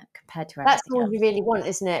 isn't it? Compared to everything that's all else. you really want,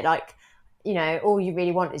 isn't it? Like, you know, all you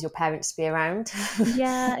really want is your parents to be around.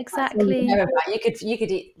 Yeah, exactly. You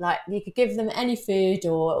could eat, like, you could give them any food,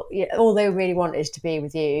 or all they really want is to be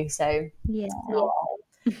with you. So yeah.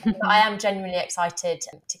 But I am genuinely excited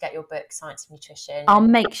to get your book, Science of Nutrition. I'll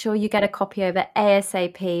make sure you get a copy over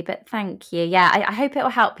ASAP, but thank you. Yeah, I hope it will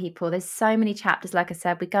help people. There's so many chapters, like I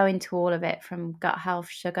said, we go into all of it, from gut health,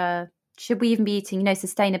 sugar, should we even be eating,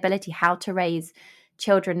 sustainability, how to raise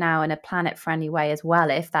children now in a planet-friendly way as well,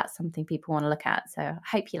 if that's something people want to look at. So I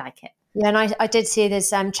hope you like it. Yeah, and I did see there's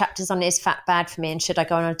chapters on, is fat bad for me and should I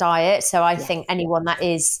go on a diet? So I think anyone that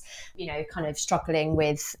is, kind of struggling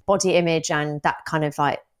with body image and that kind of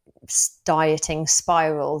like dieting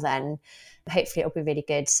spiral, then hopefully it'll be really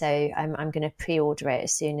good. So I'm going to pre-order it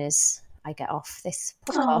as soon as I get off this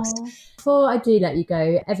podcast. Aww. Before I do let you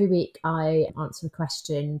go, every week I answer a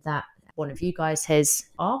question that one of you guys has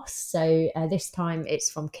asked. So this time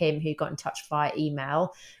it's from Kim, who got in touch via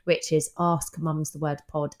email, which is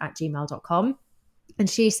askmumsthewordpod@gmail.com. And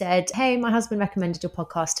she said, hey, my husband recommended your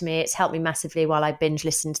podcast to me. It's helped me massively while I binge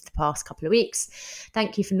listened the past couple of weeks.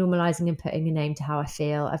 Thank you for normalising and putting a name to how I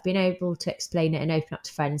feel. I've been able to explain it and open up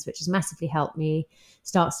to friends, which has massively helped me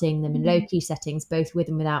start seeing them in low-key settings, both with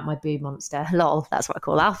and without my boob monster. Lol, that's what I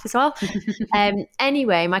call Alf as well.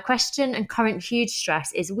 Anyway, my question and current huge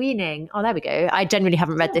stress is weaning. Oh, there we go. I generally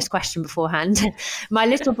haven't read this question beforehand. My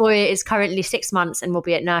little boy is currently 6 months and will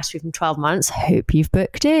be at nursery from 12 months. Hope you've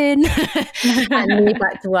booked in. And me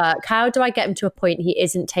back to work. How do I get him to a point he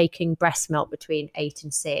isn't taking breast milk between 8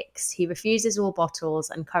 and 6? He refuses all bottles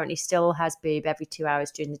and currently still has boob every 2 hours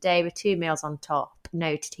during the day with 2 meals on top.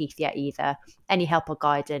 No teeth yet either. Any help or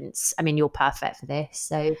guidance? I mean, you're perfect for this.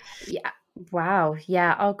 So yeah. Wow.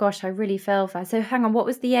 Yeah. Oh gosh, I really feel for. So hang on, what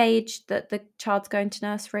was the age that the child's going to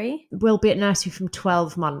nursery? Will be at nursery from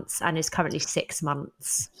 12 months and is currently 6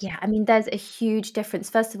 months. Yeah. I mean, there's a huge difference.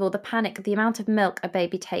 First of all, the amount of milk a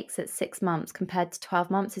baby takes at 6 months compared to 12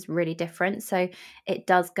 months is really different. So it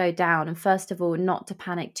does go down. And first of all, not to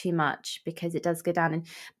panic too much, because it does go down. And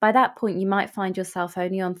by that point, you might find yourself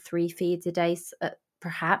only on 3 feeds a day.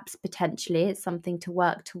 Perhaps, potentially, it's something to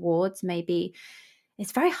work towards. Maybe.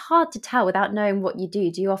 It's very hard to tell without knowing what you do.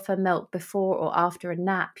 Do you offer milk before or after a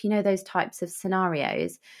nap? Those types of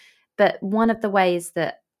scenarios. But one of the ways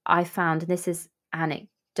that I found, and this is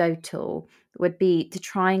anecdotal, would be to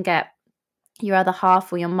try and get your other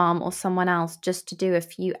half or your mum or someone else just to do a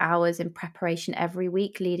few hours in preparation every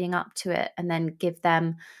week leading up to it, and then give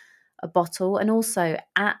them a bottle. And also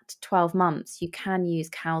at 12 months, you can use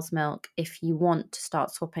cow's milk if you want to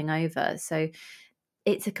start swapping over. So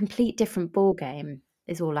it's a complete different ball game,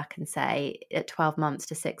 is all I can say. At 12 months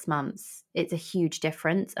to 6 months, it's a huge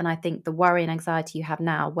difference. And I think the worry and anxiety you have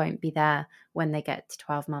now won't be there when they get to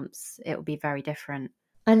 12 months. It will be very different.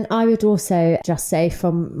 And I would also just say,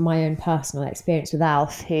 from my own personal experience with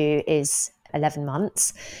Alf, who is 11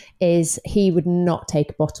 months, is he would not take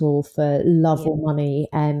a bottle for love or money.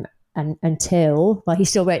 And until, well, he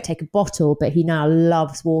still won't take a bottle, but he now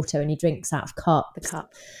loves water and he drinks out of cups. The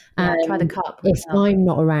cup. Yeah, try the cup. If I'm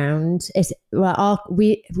not around,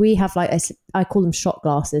 we have like, I call them shot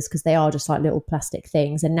glasses because they are just like little plastic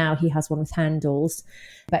things. And now he has one with handles,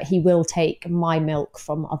 but he will take my milk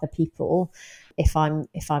from other people if I'm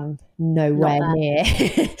nowhere near.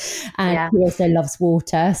 And he also loves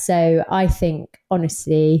water. So I think,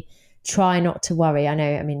 honestly, try not to worry. I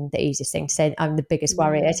know, the easiest thing to say, I'm the biggest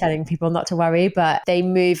worrier telling people not to worry, but they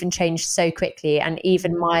move and change so quickly. And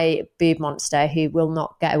even my boob monster, who will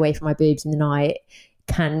not get away from my boobs in the night,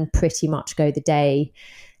 can pretty much go the day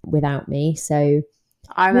without me. So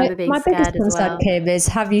I remember being scared as well. My biggest concern, Kim, is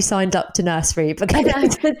have you signed up to nursery?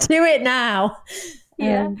 Because do it now.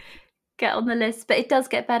 Yeah. Get on the list. But it does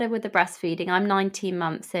get better with the breastfeeding. I'm 19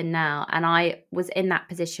 months in now, and I was in that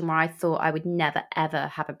position where I thought I would never, ever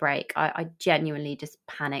have a break. I genuinely just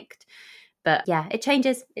panicked. But yeah, it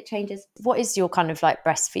changes. It changes. What is your kind of like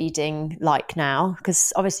breastfeeding like now?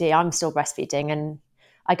 Because obviously I'm still breastfeeding and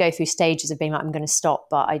I go through stages of being like, I'm going to stop,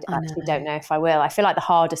 but I actually don't know if I will. I feel like the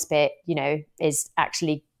hardest bit, you know, is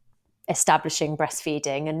actually establishing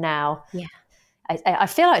breastfeeding. And now I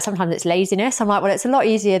feel like sometimes it's laziness. I'm like, well, it's a lot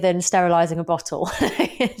easier than sterilising a bottle.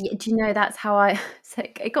 Do you know, that's how so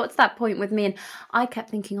it got to that point with me. And I kept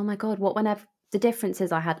thinking, oh my God, whenever the difference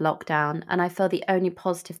is I had lockdown, and I feel the only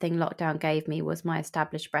positive thing lockdown gave me was my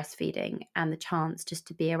established breastfeeding and the chance just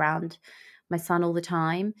to be around my son all the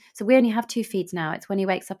time. So we only have 2 feeds now. It's when he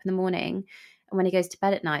wakes up in the morning and when he goes to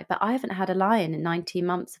bed at night. But I haven't had a lion in 19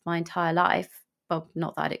 months of my entire life. Well,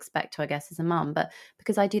 not that I'd expect to, I guess, as a mum, but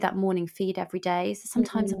because I do that morning feed every day. So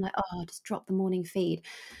sometimes I'm like, oh, I'll just drop the morning feed.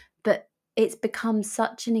 But it's become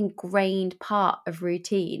such an ingrained part of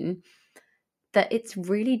routine that it's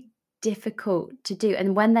really difficult to do.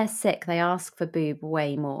 And when they're sick, they ask for boob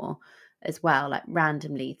way more as well, like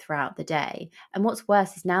randomly throughout the day. And what's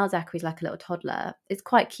worse is now Zachary's like a little toddler. It's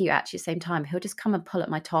quite cute actually at the same time. He'll just come and pull at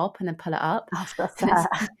my top and then pull it up.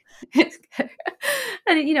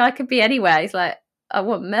 And you know, I could be anywhere. He's like, I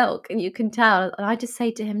want milk, and you can tell. And I just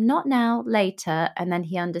say to him, not now, later, and then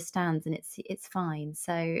he understands, and it's fine.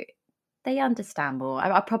 So they understand more.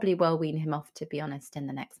 I probably will wean him off, to be honest, in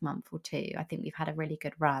the next month or 2. I think we've had a really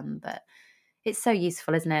good run, but it's so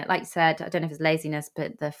useful, isn't it? Like you said, I don't know if it's laziness,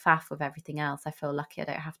 but the faff of everything else, I feel lucky I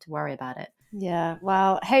don't have to worry about it. Yeah,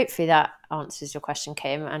 well, hopefully that answers your question,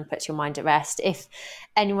 Kim, and puts your mind at rest. If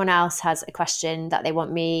anyone else has a question that they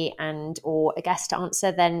want me and or a guest to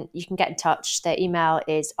answer, then you can get in touch. Their email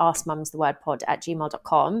is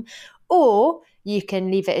askmumsthewordpod@gmail.com, or you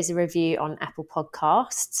can leave it as a review on Apple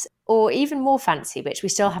Podcasts, or even more fancy, which we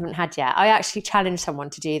still haven't had yet. I actually challenged someone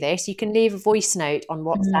to do this. You can leave a voice note on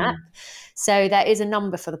WhatsApp. So there is a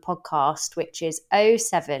number for the podcast, which is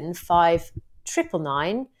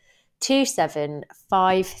 07599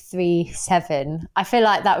 27537. I feel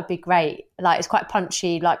like that would be great. Like, it's quite a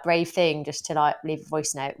punchy, like brave thing just to like leave a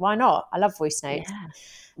voice note. Why not? I love voice notes. Yeah.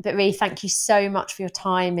 But really, thank you so much for your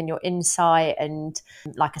time and your insight. And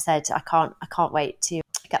like I said, I can't wait to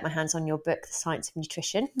get my hands on your book, The Science of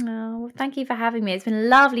Nutrition. Oh, well, thank you for having me. It's been a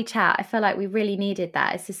lovely chat. I feel like we really needed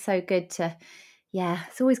that. It's just so good to,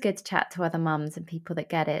 it's always good to chat to other mums and people that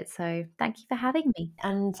get it. So thank you for having me.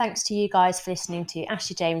 And thanks to you guys for listening to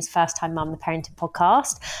Ashley James' First Time Mum, the Parenting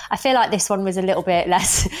Podcast. I feel like this one was a little bit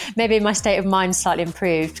less, maybe my state of mind slightly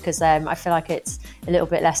improved, because I feel like it's a little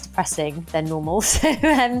bit less depressing than normal. So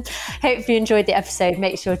hopefully you enjoyed the episode.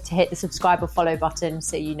 Make sure to hit the subscribe or follow button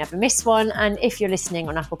so you never miss one. And if you're listening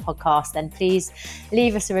on Apple Podcasts, then please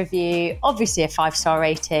leave us a review, obviously a 5-star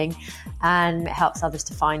rating, and it helps others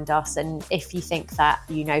to find us. And if you think that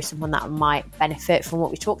you know someone that might benefit from what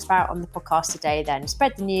we talked about on the podcast today, then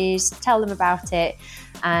spread the news, tell them about it,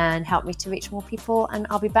 and help me to reach more people. And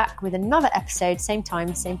I'll be back with another episode, same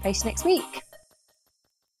time, same place next week.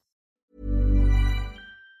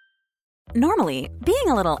 Normally, being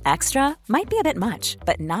a little extra might be a bit much,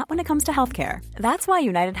 but not when it comes to healthcare. That's why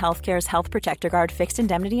United Healthcare's Health Protector Guard fixed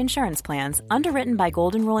indemnity insurance plans, underwritten by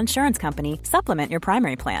Golden Rule Insurance Company, supplement your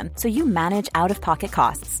primary plan so you manage out-of-pocket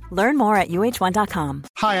costs. Learn more at UH1.com.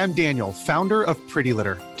 Hi, I'm Daniel, founder of Pretty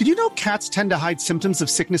Litter. Did you know cats tend to hide symptoms of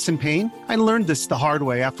sickness and pain? I learned this the hard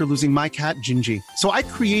way after losing my cat, Gingy. So I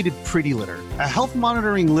created Pretty Litter, a health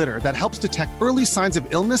monitoring litter that helps detect early signs of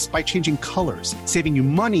illness by changing colors, saving you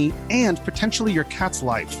money and potentially your cat's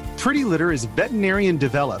life. Pretty Litter is veterinarian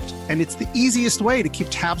developed, and it's the easiest way to keep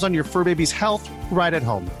tabs on your fur baby's health right at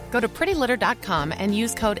home. Go to prettylitter.com and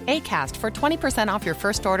use code ACAST for 20% off your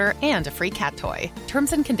first order and a free cat toy.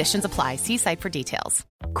 Terms and conditions apply. See site for details.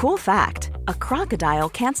 Cool fact, a crocodile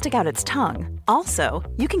can't stick out its tongue. Also,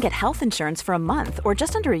 you can get health insurance for a month or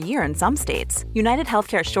just under a year in some states. United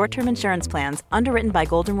Healthcare short-term insurance plans, underwritten by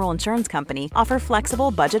Golden Rule Insurance Company, offer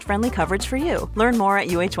flexible, budget-friendly coverage for you. Learn more at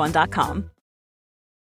UH1.com.